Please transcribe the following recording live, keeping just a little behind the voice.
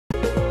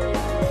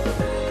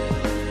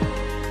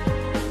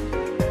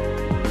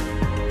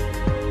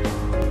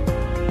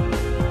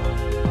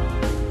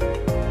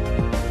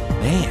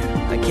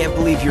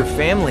believe your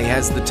family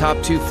has the top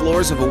 2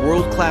 floors of a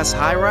world-class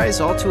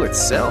high-rise all to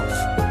itself.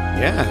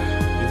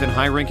 Yeah, even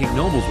high-ranking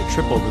nobles would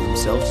trip over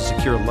themselves to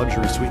secure a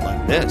luxury suite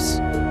like this.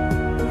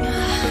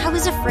 I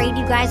was afraid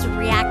you guys would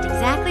react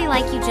exactly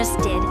like you just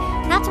did.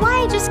 That's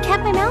why I just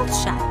kept my mouth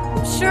shut.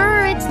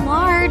 Sure, it's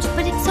large,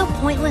 but it's so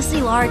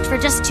pointlessly large for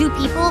just 2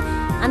 people,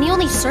 and the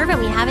only servant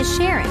we have is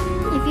Sharon.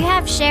 If you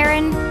have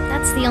Sharon,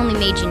 that's the only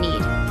maid you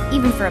need,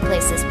 even for a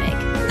place this big.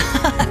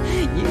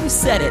 You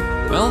said it.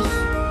 Well,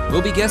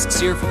 we'll be guests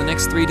here for the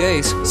next 3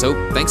 days, so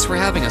thanks for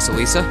having us,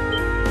 Elisa.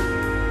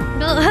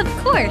 Well, of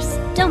course.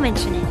 Don't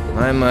mention it.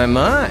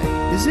 My.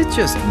 Is it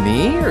just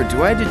me, or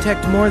do I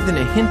detect more than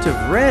a hint of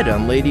red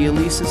on Lady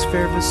Elisa's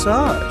fair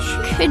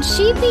visage? Could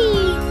she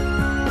be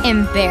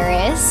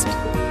embarrassed?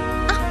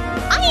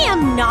 I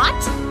am not!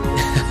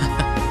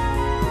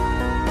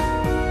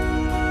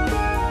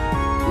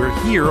 We're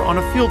here on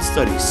a field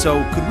study,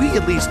 so could we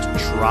at least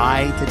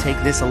try to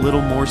take this a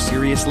little more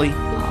seriously?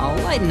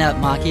 Oh, lighten up,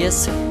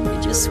 Machias.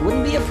 It just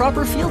wouldn't be a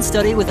proper field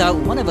study without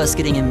one of us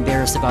getting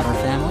embarrassed about our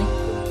family.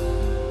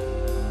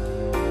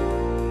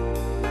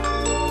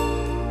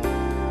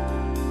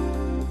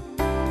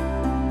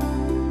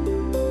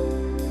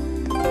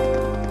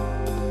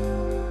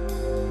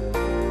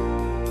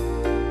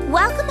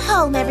 Welcome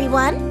home,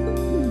 everyone.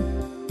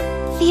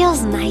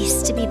 Feels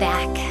nice to be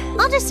back.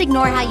 I'll just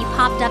ignore how you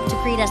popped up to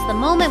greet us the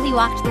moment we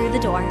walked through the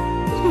door.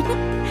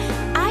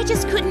 I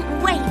just couldn't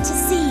wait to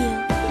see you.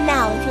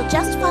 Now, if you'll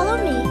just follow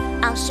me,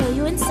 I'll show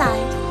you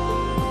inside.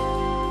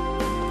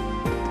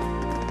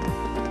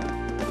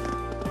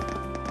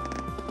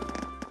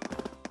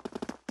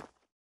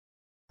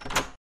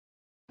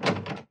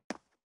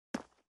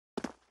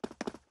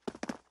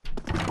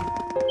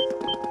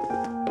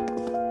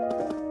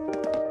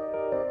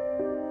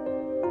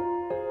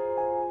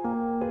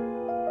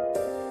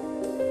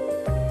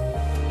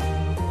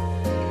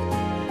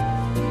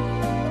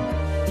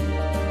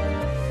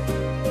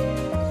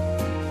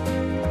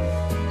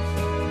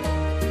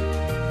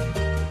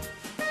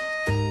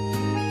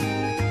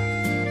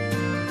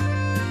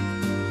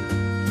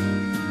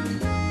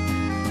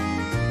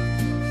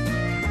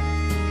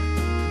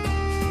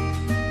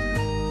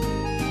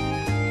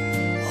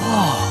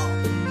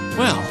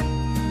 Well,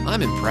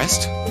 I'm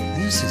impressed.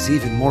 This is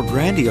even more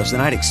grandiose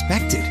than I'd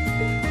expected.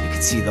 You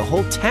can see the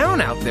whole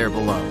town out there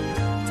below.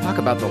 Talk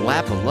about the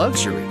lap of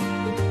luxury.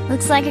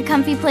 Looks like a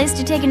comfy place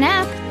to take a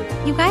nap.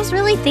 You guys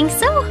really think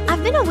so?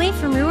 I've been away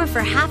from Ruhr for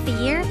half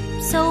a year,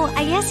 so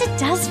I guess it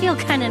does feel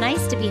kinda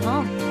nice to be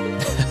home.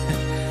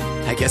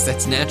 I guess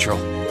that's natural.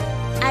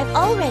 I've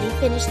already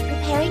finished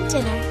preparing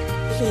dinner.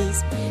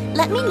 Please,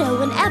 let me know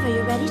whenever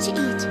you're ready to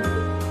eat.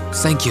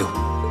 Thank you.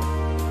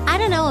 I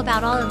don't know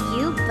about all of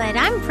you, but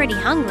I'm pretty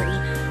hungry.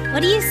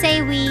 What do you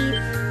say we...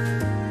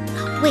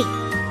 Wait,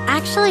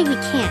 actually we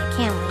can't,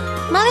 can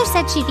we? Mother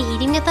said she'd be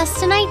eating with us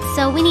tonight,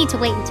 so we need to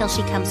wait until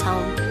she comes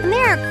home. And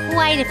there are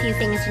quite a few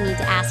things we need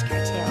to ask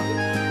her, too.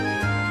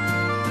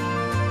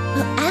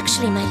 Well,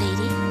 actually, my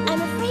lady,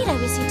 I'm afraid I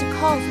received a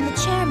call from the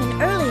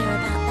chairman earlier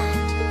about that.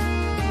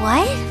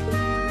 What?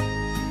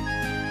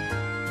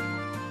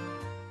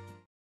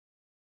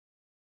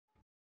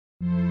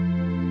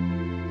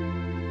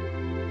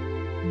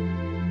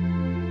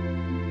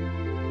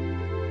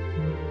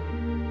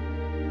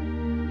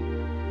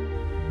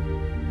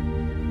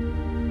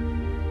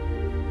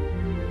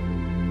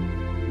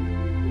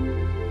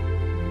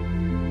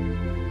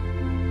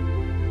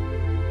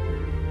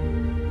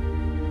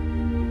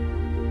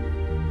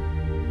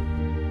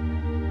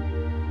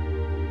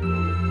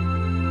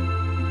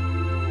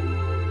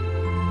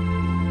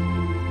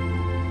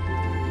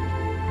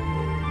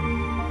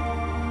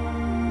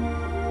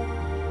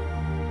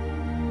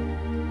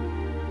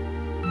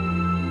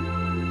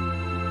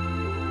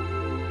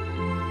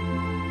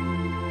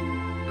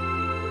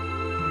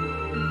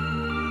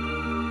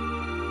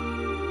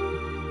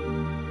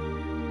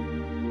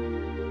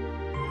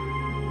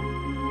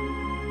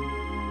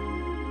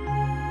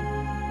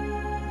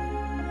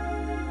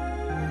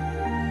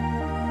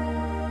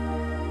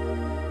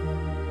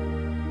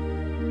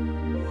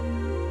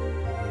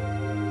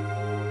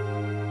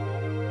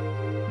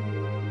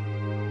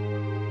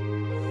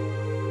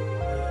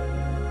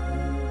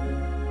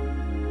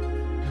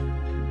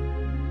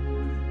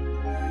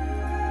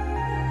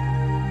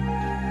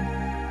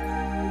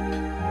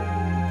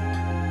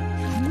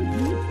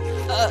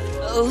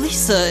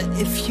 Lisa,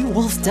 if you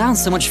wolf down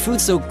so much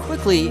food so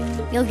quickly...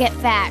 You'll get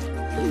fat.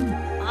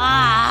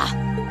 Ah!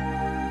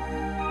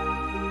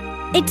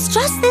 It's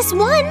just this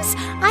once.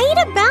 I eat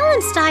a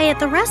balanced diet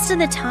the rest of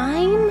the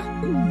time.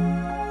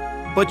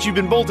 But you've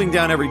been bolting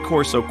down every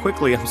course so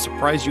quickly, I'm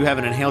surprised you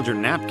haven't inhaled your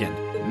napkin.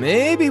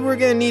 Maybe we're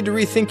gonna need to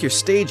rethink your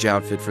stage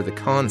outfit for the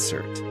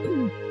concert.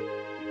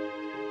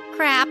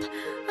 Crap.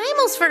 I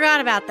almost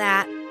forgot about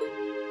that.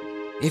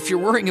 If you're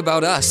worrying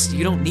about us,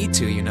 you don't need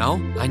to, you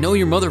know? I know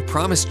your mother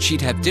promised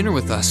she'd have dinner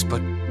with us,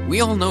 but we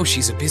all know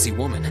she's a busy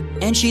woman.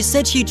 And she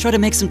said she'd try to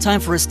make some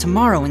time for us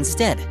tomorrow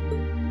instead.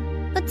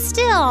 But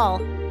still...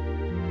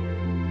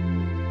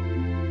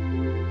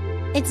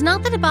 It's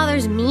not that it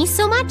bothers me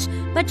so much,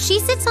 but she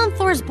sits on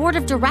Thor's board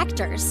of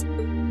directors.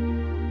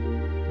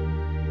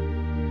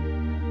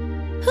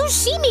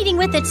 Who's she meeting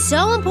with that's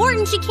so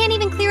important she can't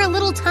even clear a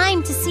little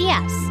time to see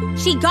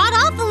us? She got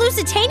off the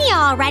Lusitania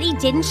already,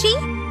 didn't she?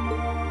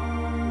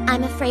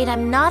 I'm afraid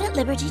I'm not at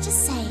liberty to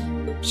say.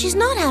 She's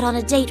not out on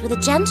a date with a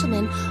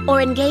gentleman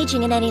or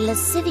engaging in any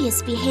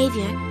lascivious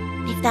behavior,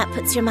 if that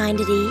puts your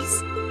mind at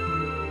ease.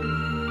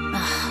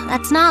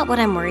 That's not what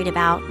I'm worried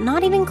about.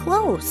 Not even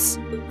close.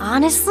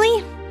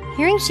 Honestly,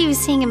 hearing she was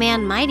seeing a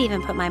man might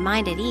even put my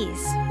mind at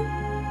ease.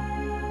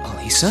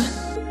 Elisa?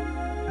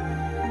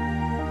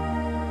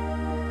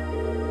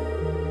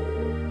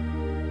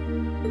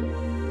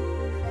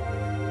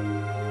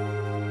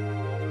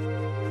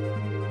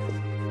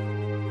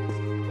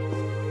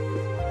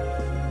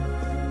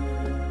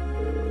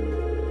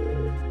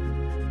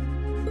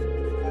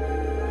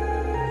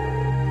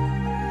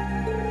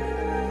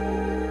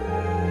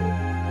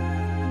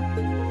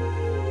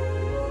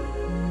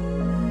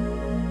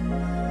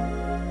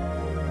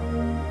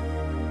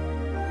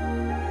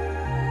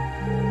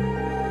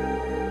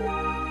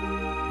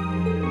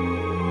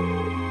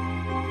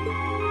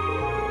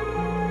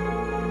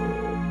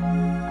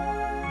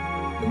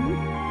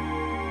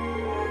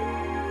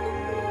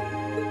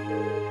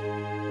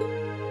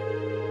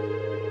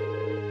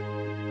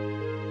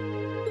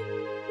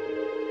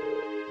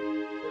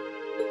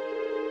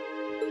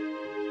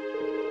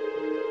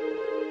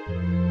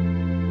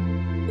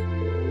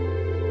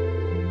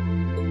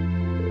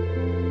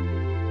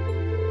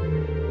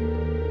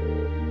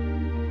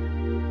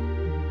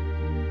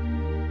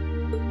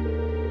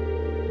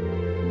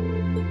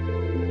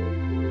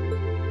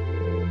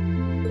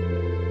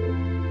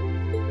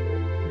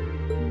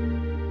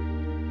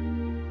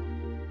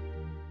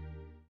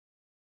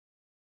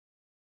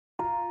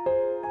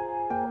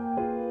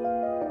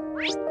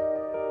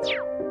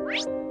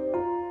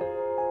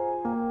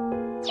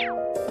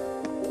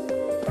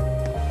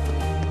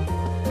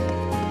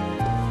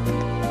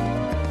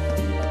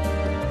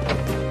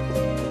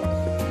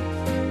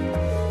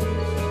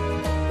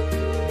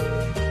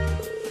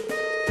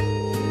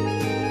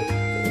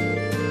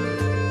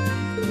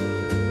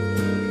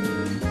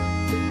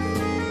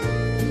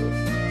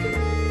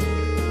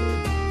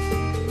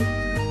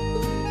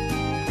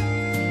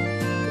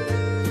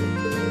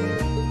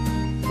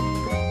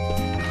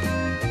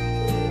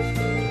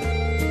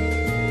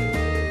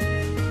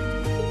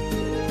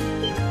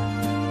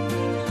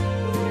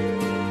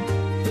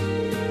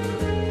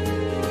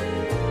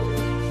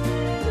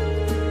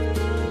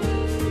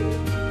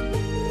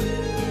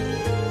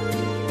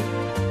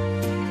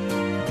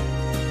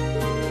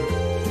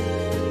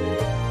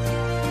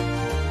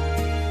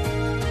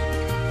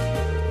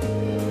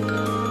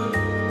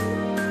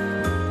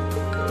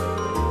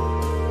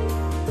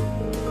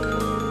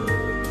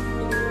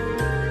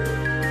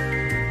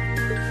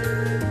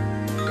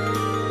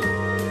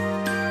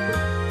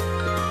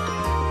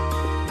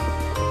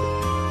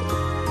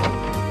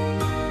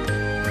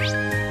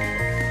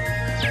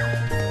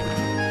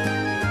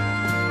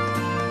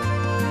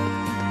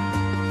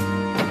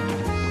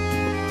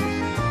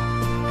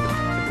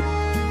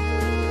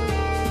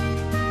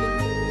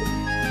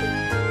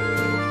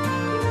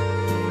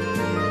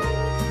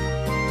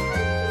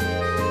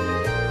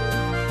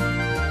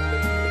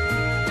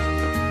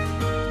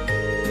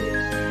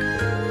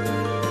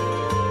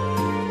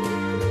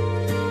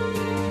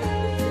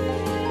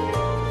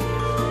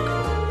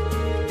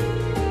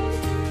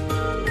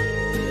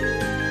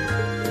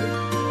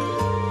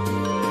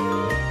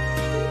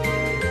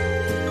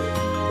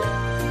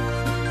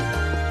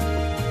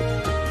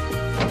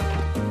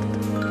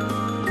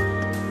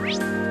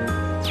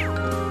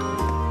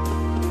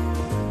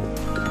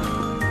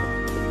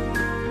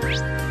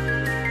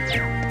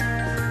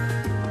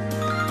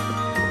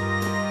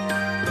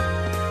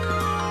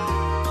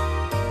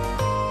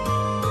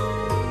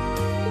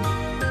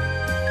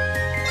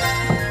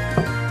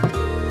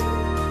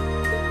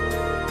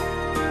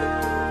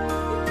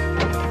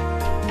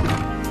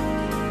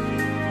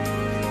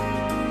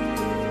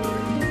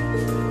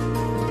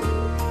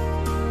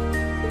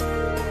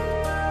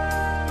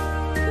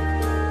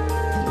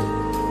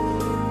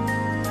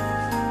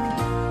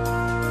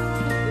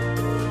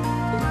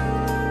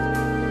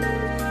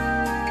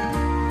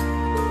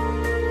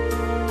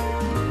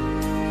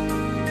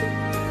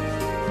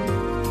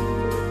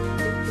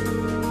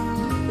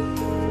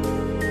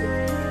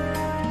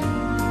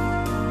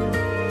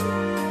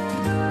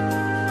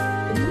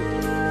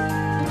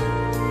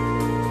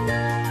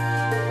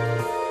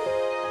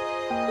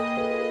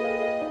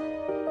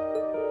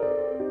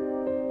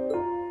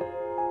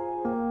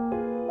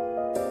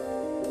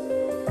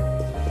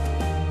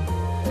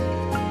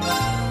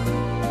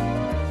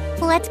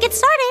 Let's get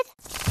started.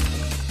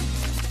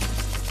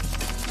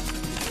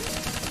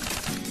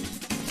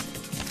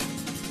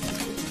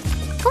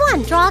 Come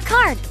on, draw a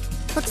card.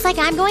 Looks like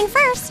I'm going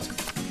first.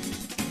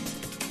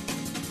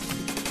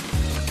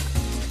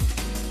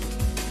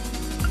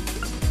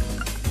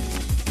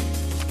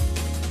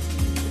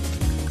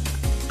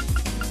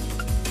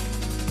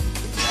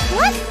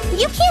 What?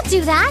 You can't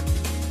do that!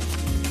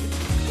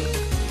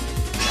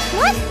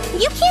 What?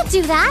 You can't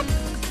do that!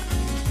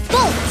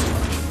 Bolt!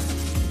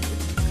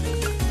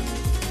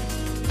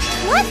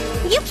 What?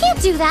 You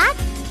can't do that!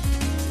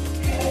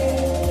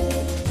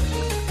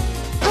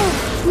 Oh,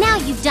 now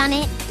you've done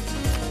it!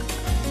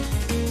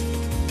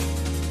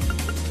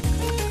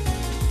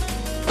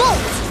 Bolt!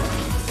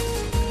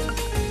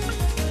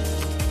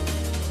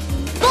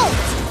 Bolt!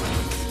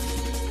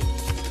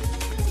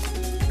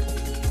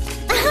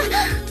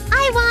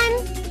 I won!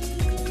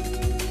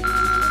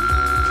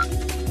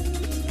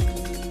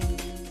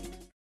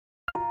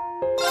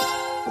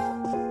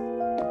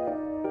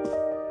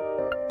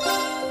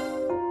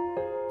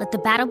 Let the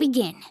battle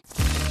begin.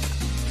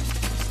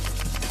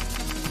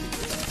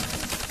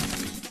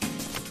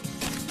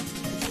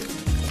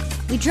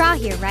 We draw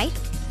here, right?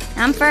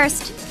 I'm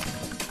first.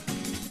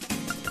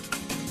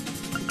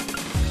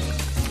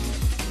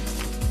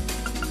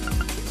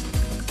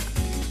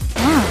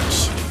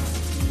 Ouch.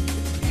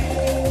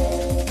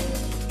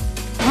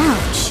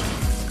 Ouch.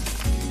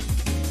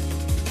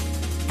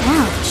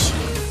 Ouch.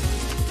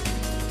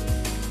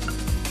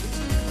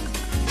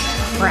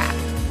 Crap.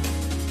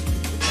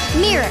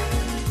 Mirror.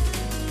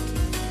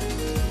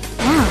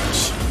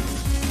 Ouch.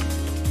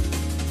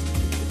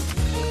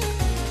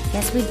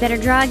 Guess we'd better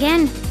draw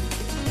again.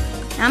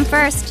 I'm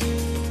first.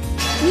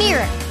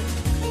 Mirror.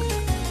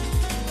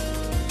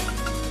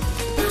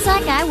 Looks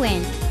like I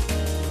win.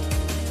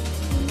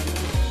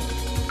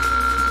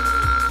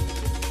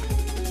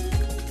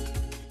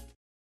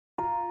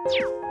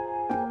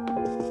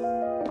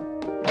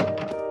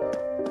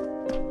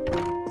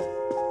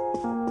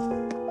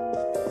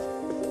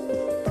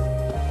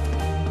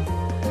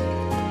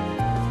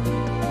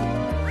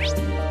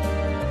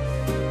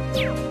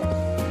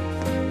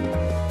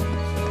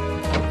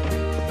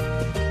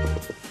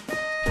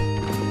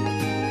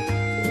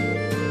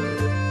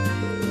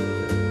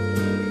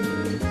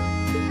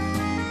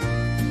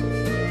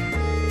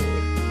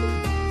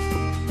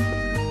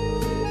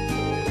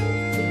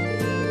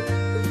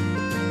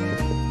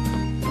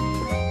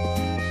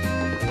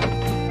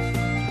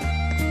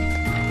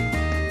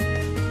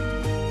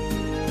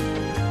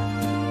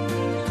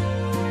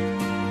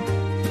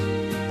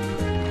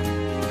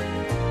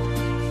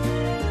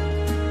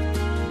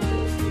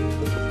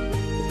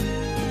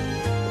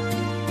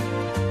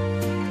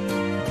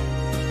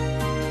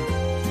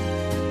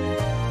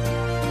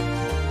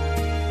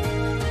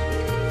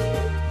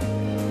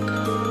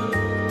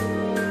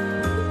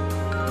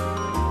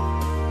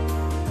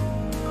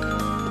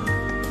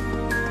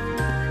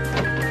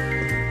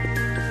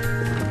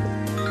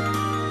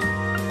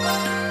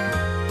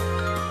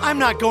 I'm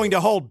not going to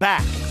hold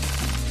back.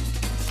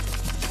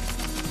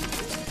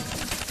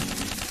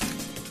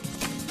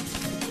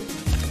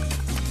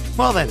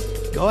 Well then,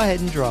 go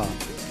ahead and draw.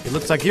 It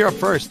looks like you're up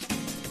first.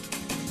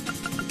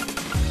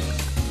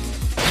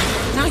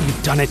 Now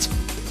you've done it.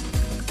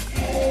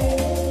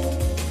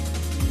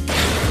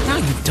 Now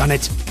you've done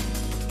it.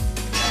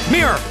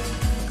 Mirror!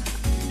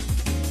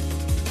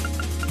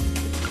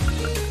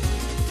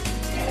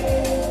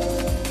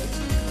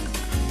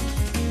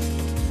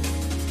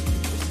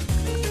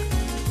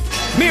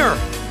 Mirror!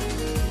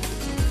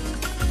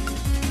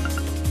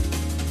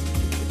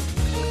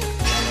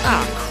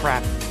 Ah,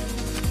 crap.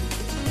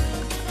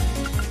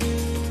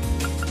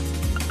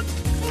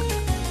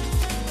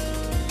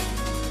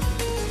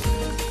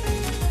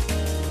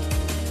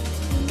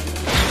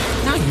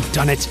 Now you've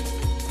done it.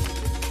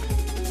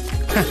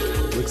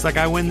 Looks like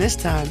I win this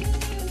time.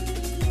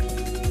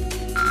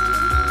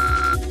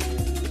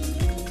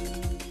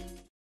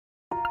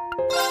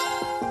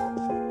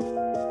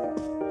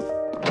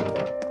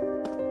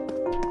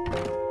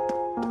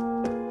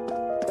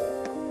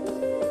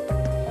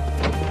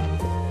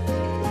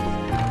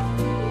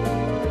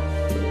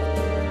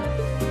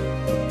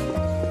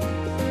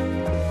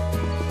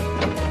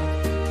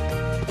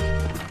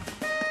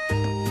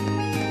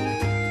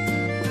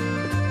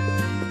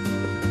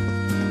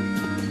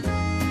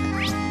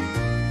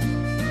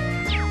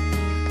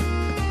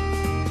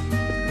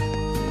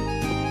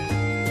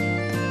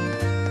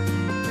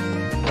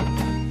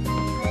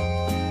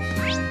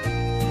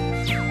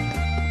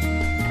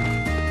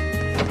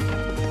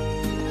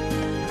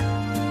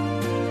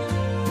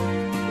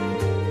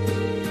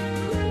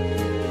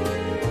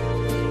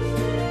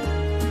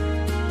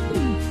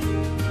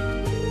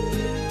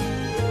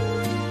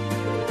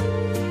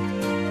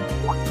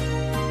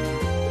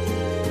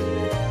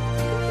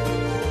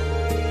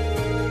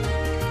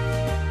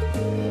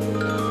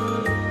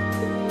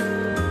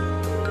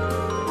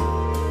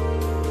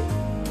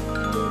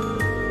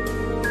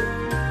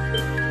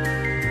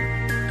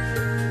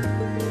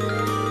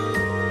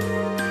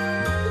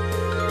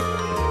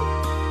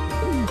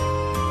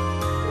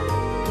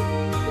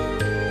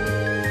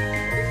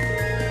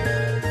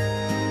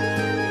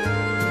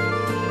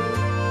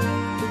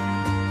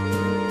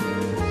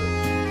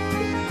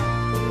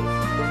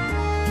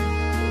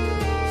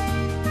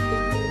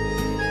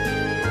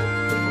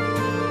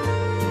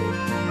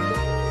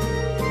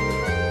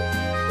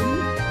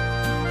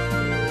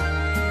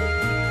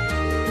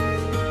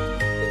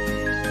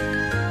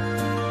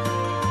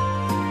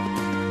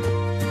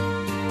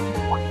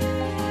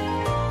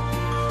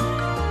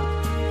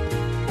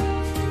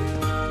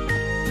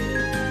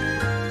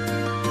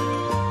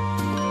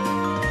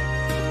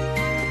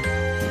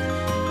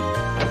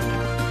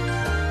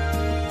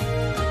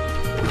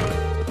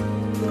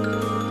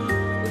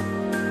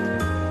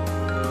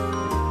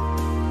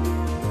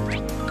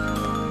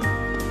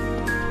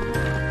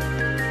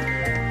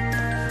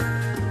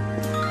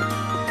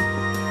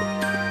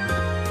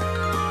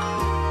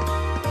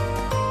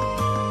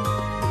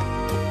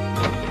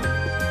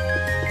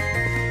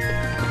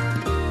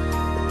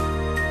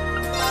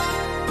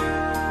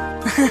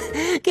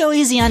 Go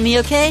easy on me,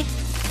 okay?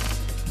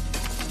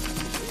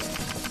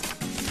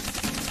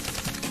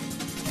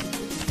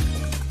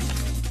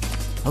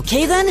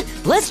 Okay then,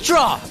 let's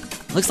draw!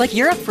 Looks like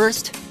you're up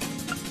first.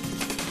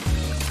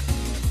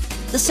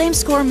 The same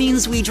score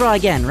means we draw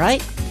again,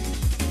 right?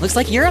 Looks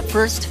like you're up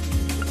first.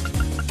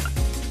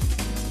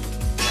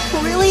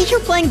 Really? You're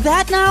playing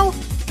that now?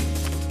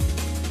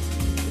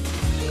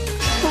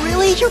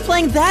 Really? You're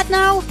playing that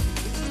now?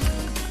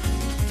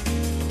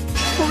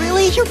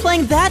 Really? You're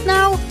playing that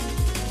now?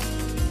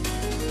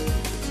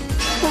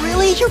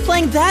 Really? You're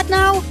playing that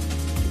now?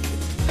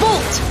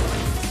 Bolt!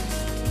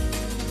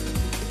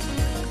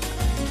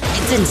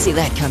 Didn't see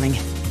that coming.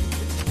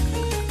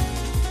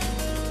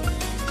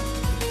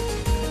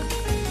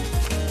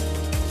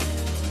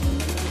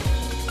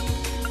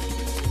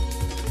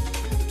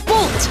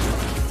 Bolt!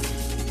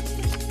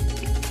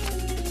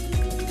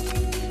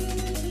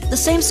 The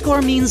same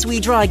score means we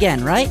draw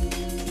again, right?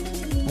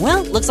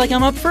 Well, looks like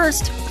I'm up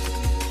first.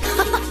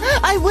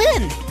 I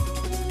win!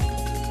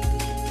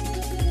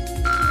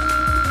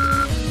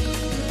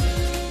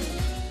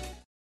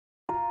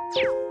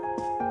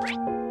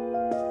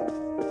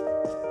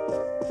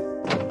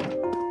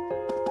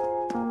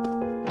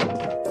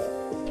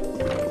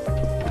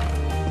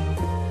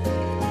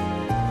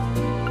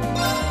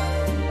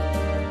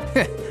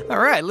 All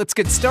right, let's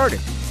get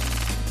started.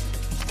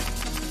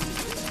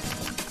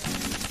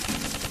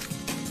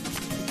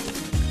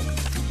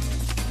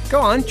 Go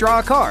on, draw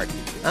a card.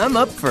 I'm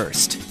up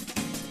first.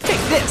 Take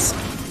this.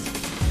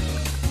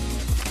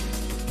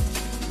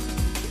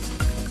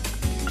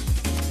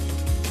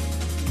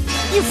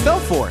 You fell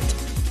for it.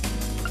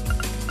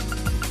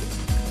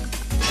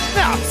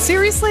 No,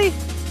 seriously?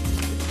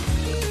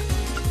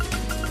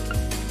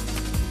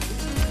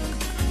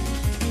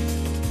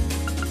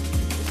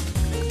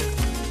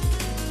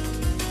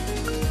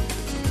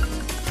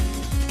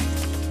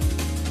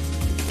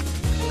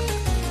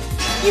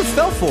 You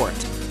fell for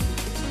it.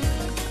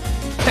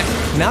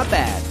 Not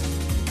bad.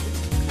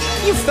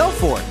 You fell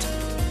for it.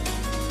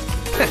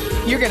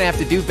 You're gonna have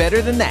to do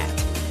better than that.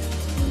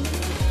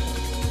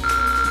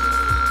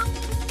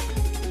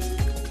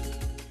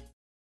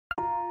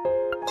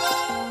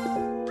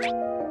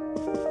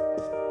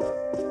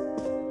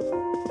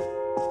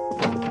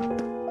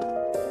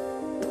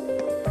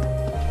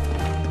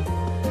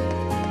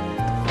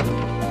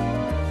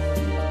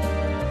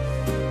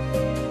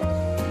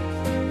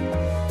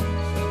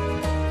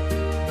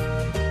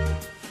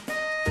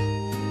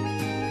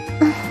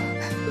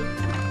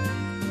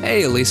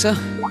 Hey, Elisa.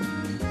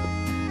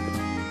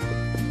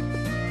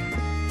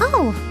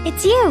 Oh,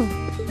 it's you.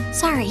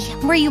 Sorry,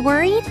 were you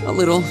worried? A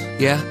little,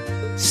 yeah.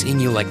 Seeing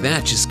you like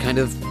that just kind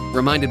of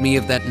reminded me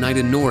of that night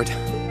in Nord.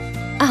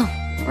 Oh,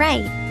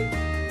 right.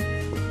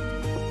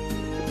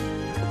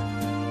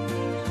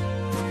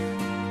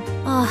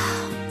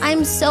 Oh,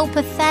 I'm so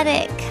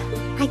pathetic.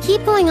 I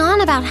keep going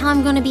on about how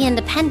I'm going to be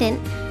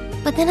independent,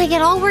 but then I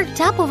get all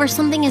worked up over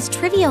something as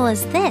trivial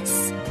as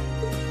this.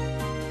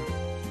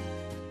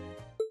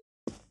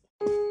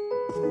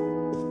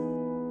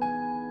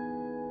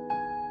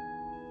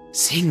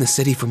 Seeing the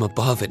city from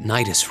above at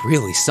night is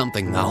really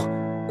something, though.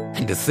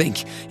 And to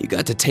think, you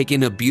got to take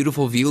in a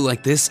beautiful view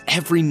like this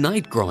every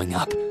night growing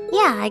up.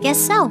 Yeah, I guess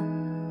so.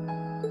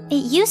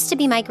 It used to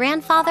be my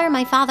grandfather,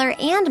 my father,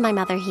 and my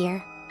mother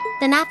here.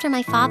 Then after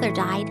my father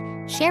died,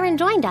 Sharon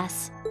joined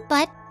us.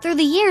 But through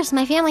the years,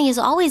 my family has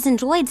always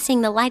enjoyed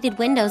seeing the lighted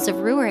windows of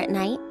Ruhr at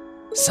night.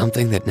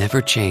 Something that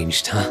never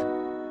changed, huh?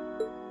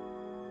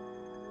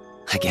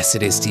 I guess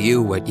it is to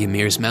you what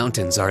Ymir's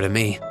mountains are to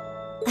me.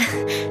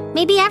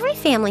 Maybe every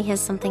family has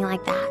something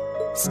like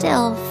that.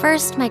 Still,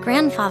 first my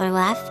grandfather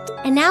left,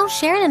 and now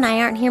Sharon and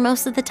I aren't here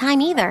most of the time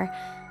either.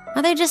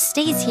 Mother just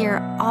stays here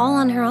all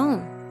on her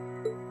own.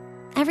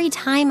 Every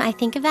time I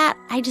think of that,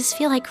 I just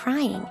feel like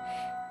crying.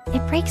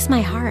 It breaks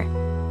my heart.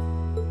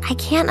 I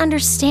can't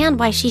understand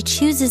why she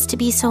chooses to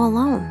be so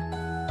alone.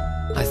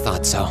 I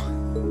thought so.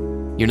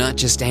 You're not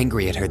just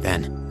angry at her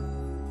then.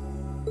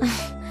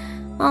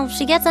 Well,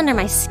 she gets under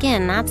my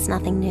skin, that's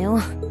nothing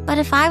new. But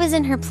if I was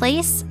in her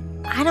place,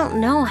 I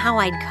don't know how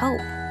I'd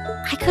cope.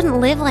 I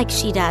couldn't live like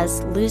she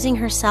does, losing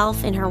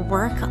herself in her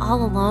work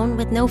all alone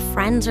with no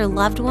friends or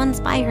loved ones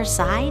by her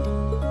side.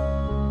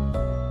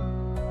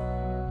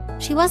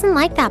 She wasn't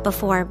like that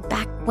before,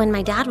 back when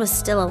my dad was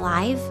still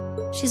alive.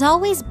 She's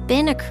always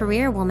been a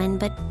career woman,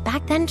 but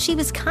back then she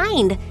was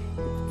kind,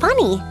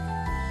 funny.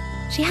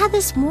 She had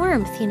this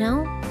warmth, you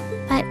know?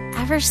 But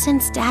ever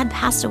since Dad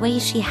passed away,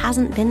 she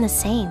hasn't been the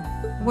same.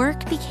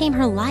 Work became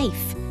her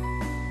life.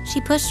 She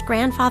pushed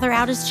Grandfather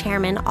out as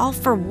chairman, all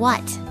for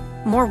what?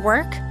 More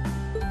work?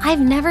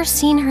 I've never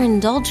seen her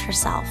indulge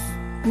herself.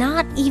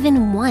 Not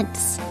even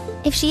once.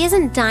 If she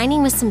isn't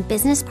dining with some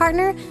business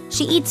partner,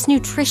 she eats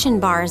nutrition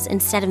bars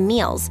instead of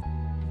meals.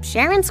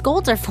 Sharon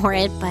scolds her for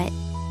it, but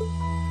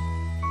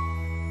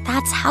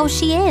that's how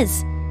she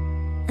is.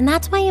 And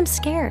that's why I'm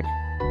scared.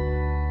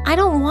 I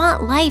don't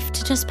want life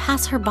to just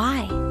pass her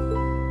by.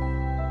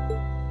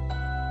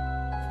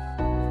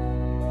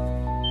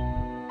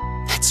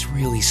 That's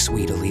really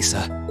sweet,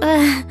 Elisa.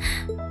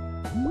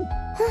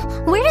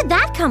 Where did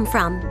that come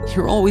from?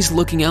 You're always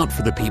looking out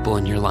for the people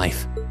in your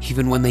life.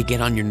 Even when they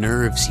get on your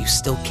nerves, you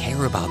still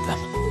care about them.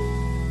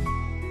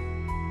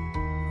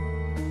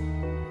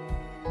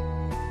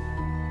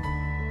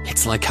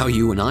 It's like how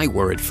you and I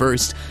were at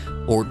first,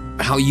 or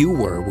how you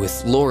were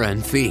with Laura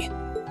and Fee.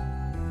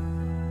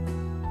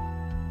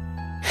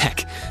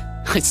 Heck,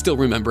 I still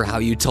remember how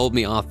you told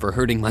me off for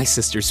hurting my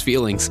sister's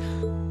feelings.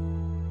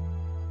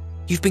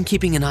 You've been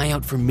keeping an eye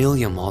out for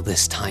Milliam all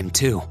this time,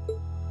 too.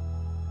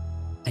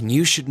 And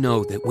you should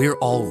know that we're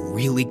all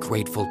really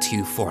grateful to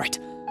you for it.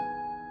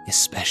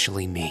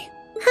 Especially me.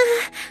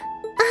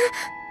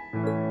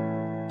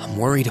 I'm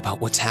worried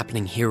about what's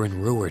happening here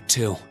in Ruhr,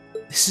 too.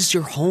 This is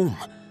your home,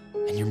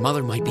 and your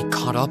mother might be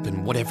caught up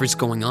in whatever's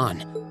going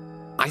on.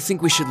 I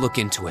think we should look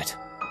into it.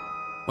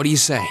 What do you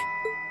say?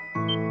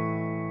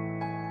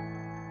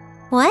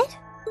 What?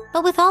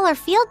 But with all our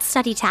field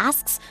study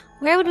tasks,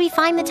 where would we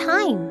find the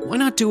time? Why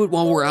not do it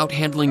while we're out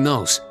handling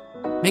those?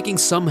 Making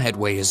some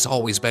headway is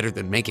always better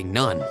than making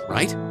none,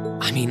 right?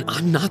 I mean,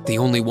 I'm not the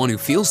only one who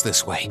feels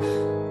this way.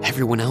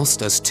 Everyone else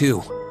does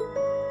too.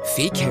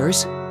 Fee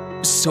cares.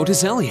 So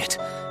does Elliot.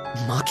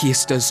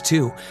 Machias does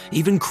too.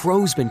 Even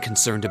Crow's been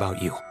concerned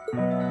about you.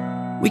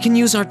 We can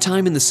use our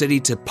time in the city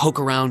to poke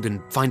around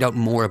and find out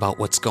more about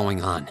what's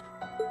going on.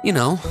 You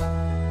know,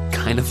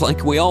 kind of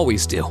like we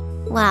always do.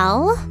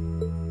 Well,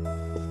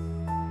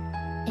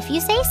 if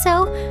you say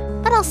so,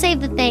 but I'll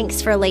save the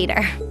thanks for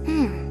later.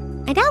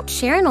 I doubt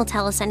Sharon will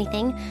tell us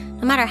anything,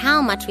 no matter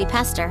how much we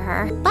pester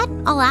her. But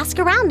I'll ask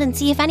around and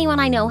see if anyone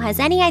I know has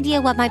any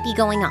idea what might be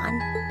going on.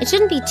 It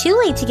shouldn't be too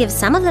late to give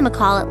some of them a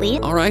call at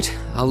least. All right,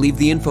 I'll leave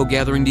the info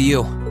gathering to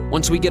you.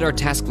 Once we get our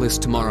task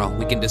list tomorrow,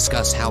 we can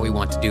discuss how we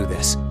want to do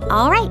this.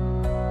 All right.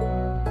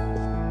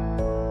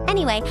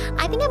 Anyway,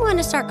 I think I'm going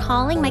to start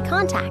calling my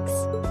contacts.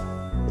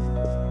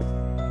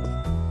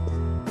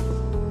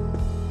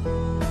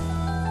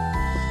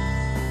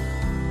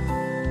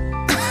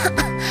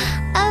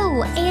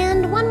 Oh,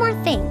 and one more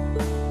thing.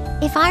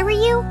 If I were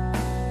you,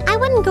 I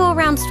wouldn't go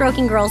around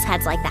stroking girls'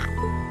 heads like that.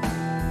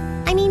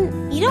 I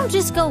mean, you don't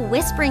just go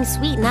whispering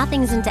sweet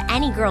nothings into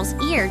any girl's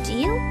ear, do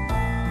you?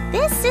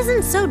 This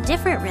isn't so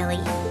different, really.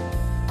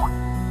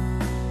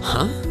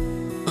 Huh?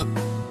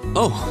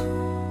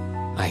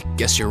 Oh, I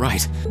guess you're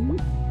right.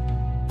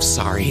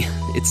 Sorry,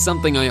 it's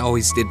something I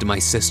always did to my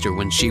sister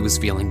when she was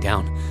feeling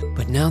down.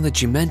 But now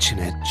that you mention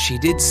it, she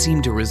did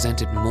seem to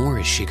resent it more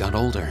as she got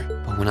older.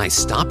 But when I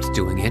stopped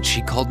doing it,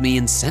 she called me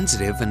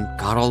insensitive and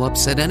got all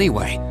upset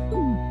anyway.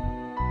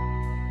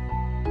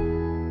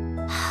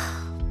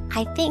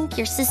 I think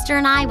your sister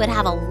and I would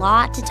have a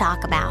lot to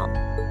talk about.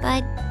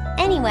 But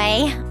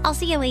anyway, I'll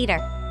see you later.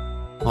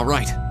 All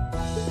right.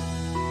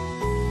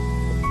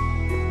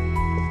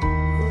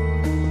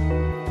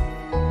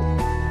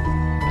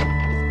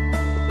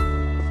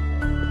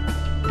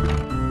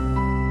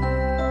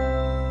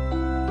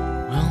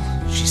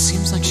 Well, she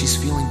seems like she's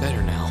feeling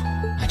better now.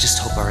 I just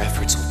hope our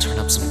efforts will turn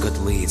up some good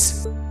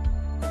leads.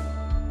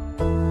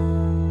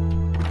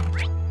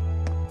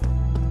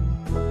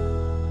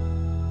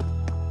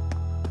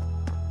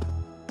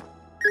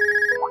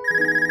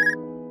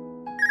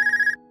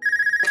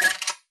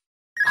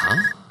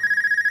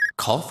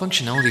 Call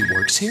functionality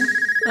works here?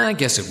 I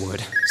guess it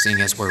would, seeing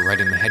as we're right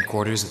in the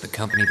headquarters of the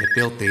company that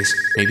built these.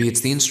 Maybe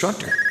it's the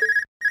instructor.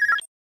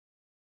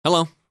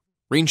 Hello,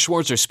 Reen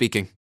Schwarzer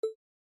speaking.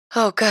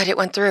 Oh, good, it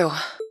went through.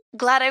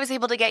 Glad I was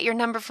able to get your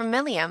number from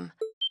Milliam.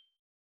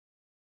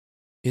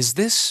 Is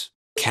this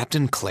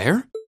Captain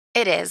Claire?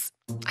 It is.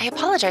 I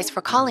apologize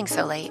for calling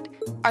so late.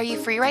 Are you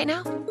free right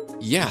now?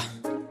 Yeah.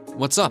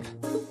 What's up?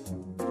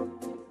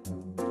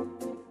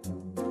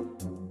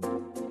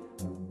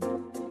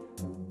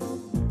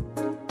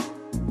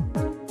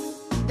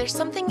 There's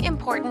something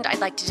important I'd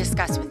like to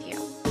discuss with you,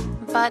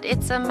 but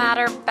it's a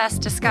matter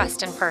best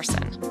discussed in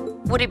person.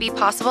 Would it be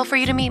possible for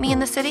you to meet me in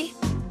the city?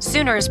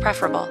 Sooner is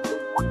preferable.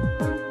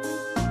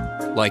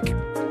 Like,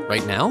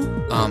 right now?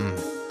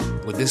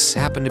 Would this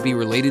happen to be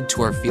related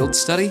to our field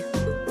study?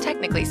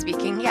 Technically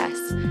speaking, yes.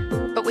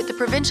 But with the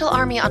provincial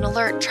army on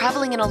alert,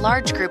 traveling in a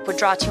large group would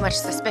draw too much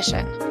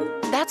suspicion.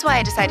 That's why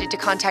I decided to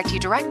contact you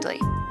directly.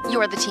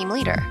 You're the team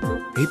leader.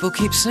 People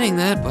keep saying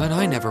that, but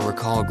I never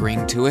recall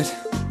agreeing to it.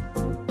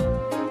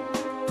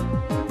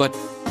 But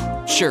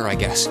sure, I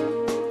guess.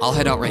 I'll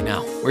head out right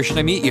now. Where should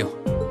I meet you?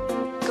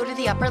 Go to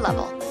the upper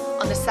level.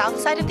 On the south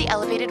side of the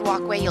elevated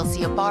walkway, you'll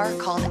see a bar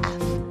called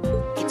F.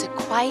 It's a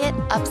quiet,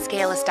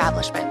 upscale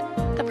establishment.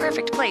 The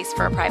perfect place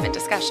for a private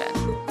discussion.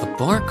 A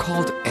bar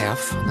called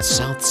F on the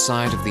south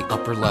side of the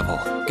upper level.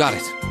 Got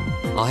it.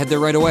 I'll head there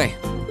right away.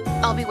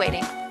 I'll be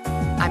waiting.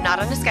 I'm not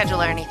on a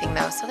schedule or anything,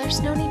 though, so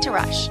there's no need to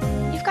rush.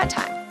 You've got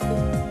time.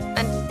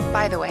 And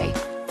by the way,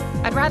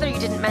 I'd rather you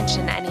didn't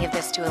mention any of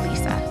this to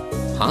Elisa.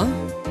 Huh?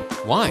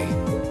 Why?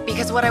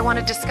 Because what I want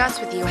to discuss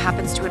with you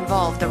happens to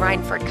involve the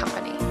Reinford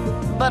Company.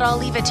 But I'll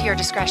leave it to your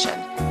discretion.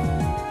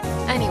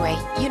 Anyway,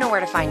 you know where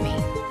to find me.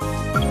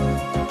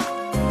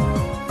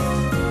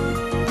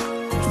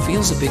 It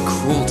feels a bit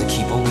cruel to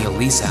keep only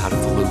Elisa out of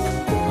the loop,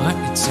 but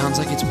it sounds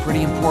like it's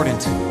pretty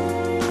important.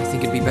 I think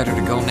think it'd be better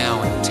to go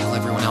now and tell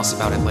everyone else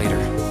about it later.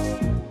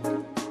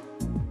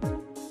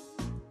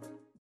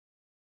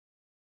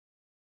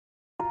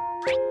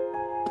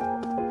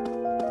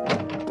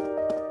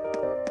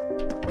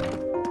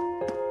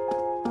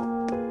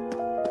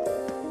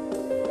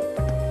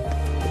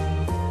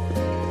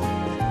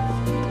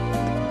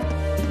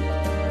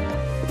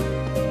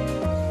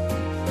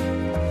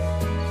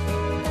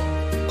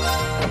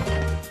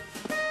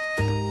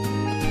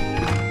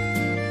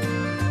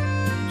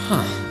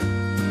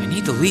 I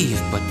need to leave,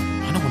 but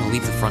I don't want to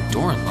leave the front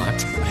door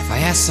unlocked. But if I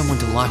ask someone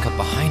to lock up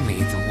behind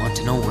me, they'll want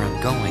to know where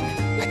I'm going.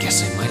 I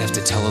guess I might have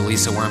to tell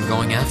Elisa where I'm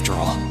going after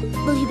all.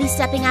 Will you be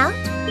stepping out?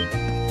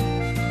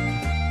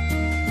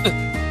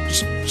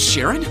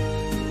 Sharon?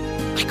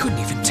 I couldn't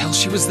even tell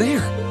she was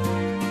there.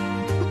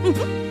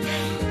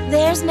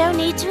 There's no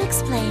need to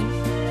explain.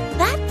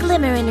 That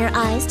glimmer in your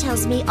eyes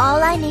tells me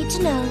all I need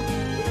to know.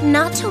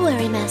 Not to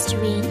worry,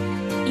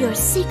 Masterine. Your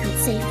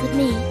secret's safe with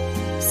me.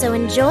 So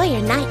enjoy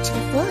your night to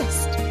the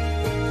fullest.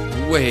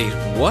 Wait,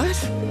 what?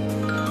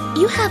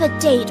 You have a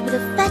date with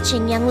a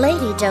fetching young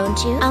lady, don't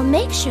you? I'll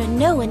make sure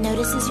no one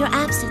notices your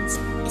absence,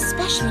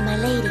 especially my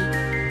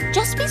lady.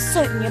 Just be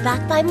certain you're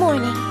back by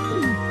morning.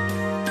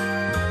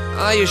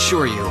 I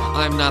assure you,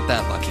 I'm not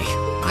that lucky.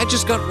 I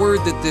just got word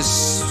that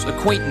this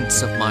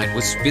acquaintance of mine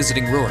was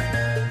visiting Roar,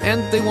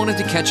 and they wanted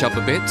to catch up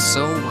a bit,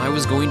 so I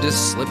was going to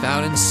slip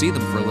out and see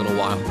them for a little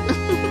while.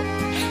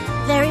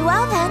 Very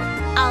well then.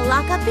 I'll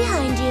lock up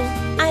behind you.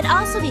 I'd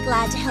also be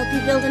glad to help you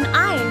build an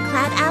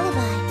ironclad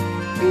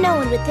alibi. No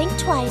one would think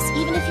twice,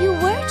 even if you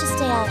were to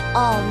stay out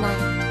all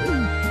night.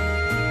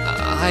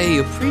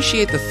 I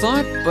appreciate the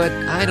thought, but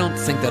I don't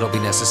think that'll be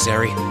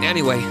necessary.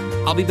 Anyway,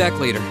 I'll be back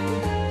later.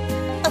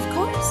 Of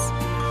course.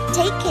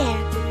 Take care.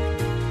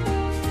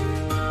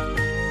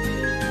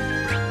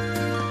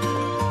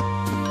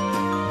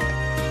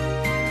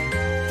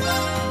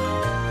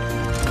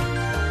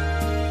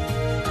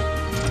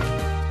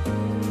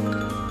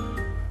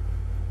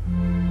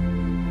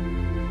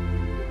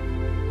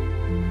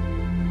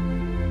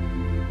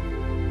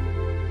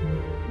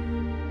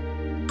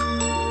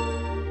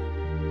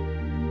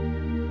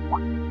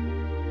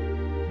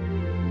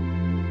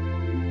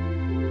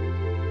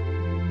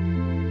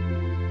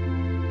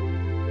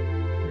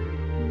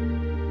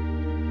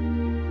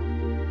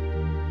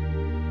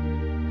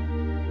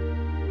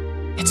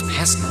 It's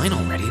past 9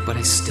 already, but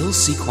I still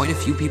see quite a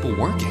few people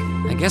working.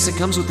 I guess it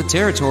comes with the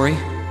territory,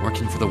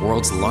 working for the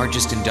world's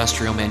largest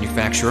industrial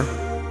manufacturer.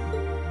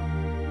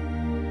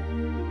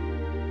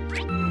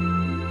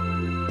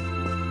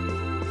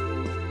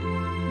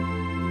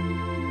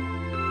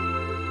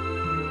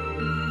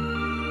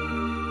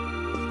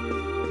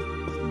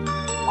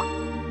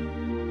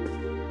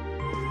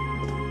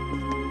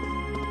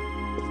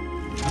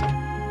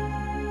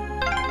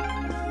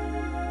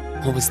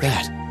 What was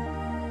that?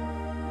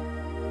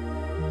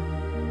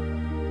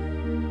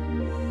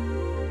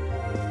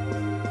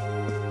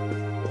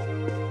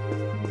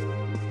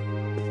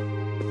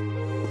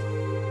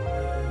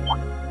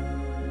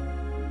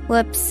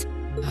 Whoops.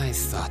 I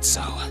thought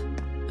so.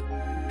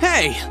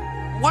 Hey!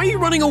 Why are you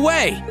running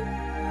away?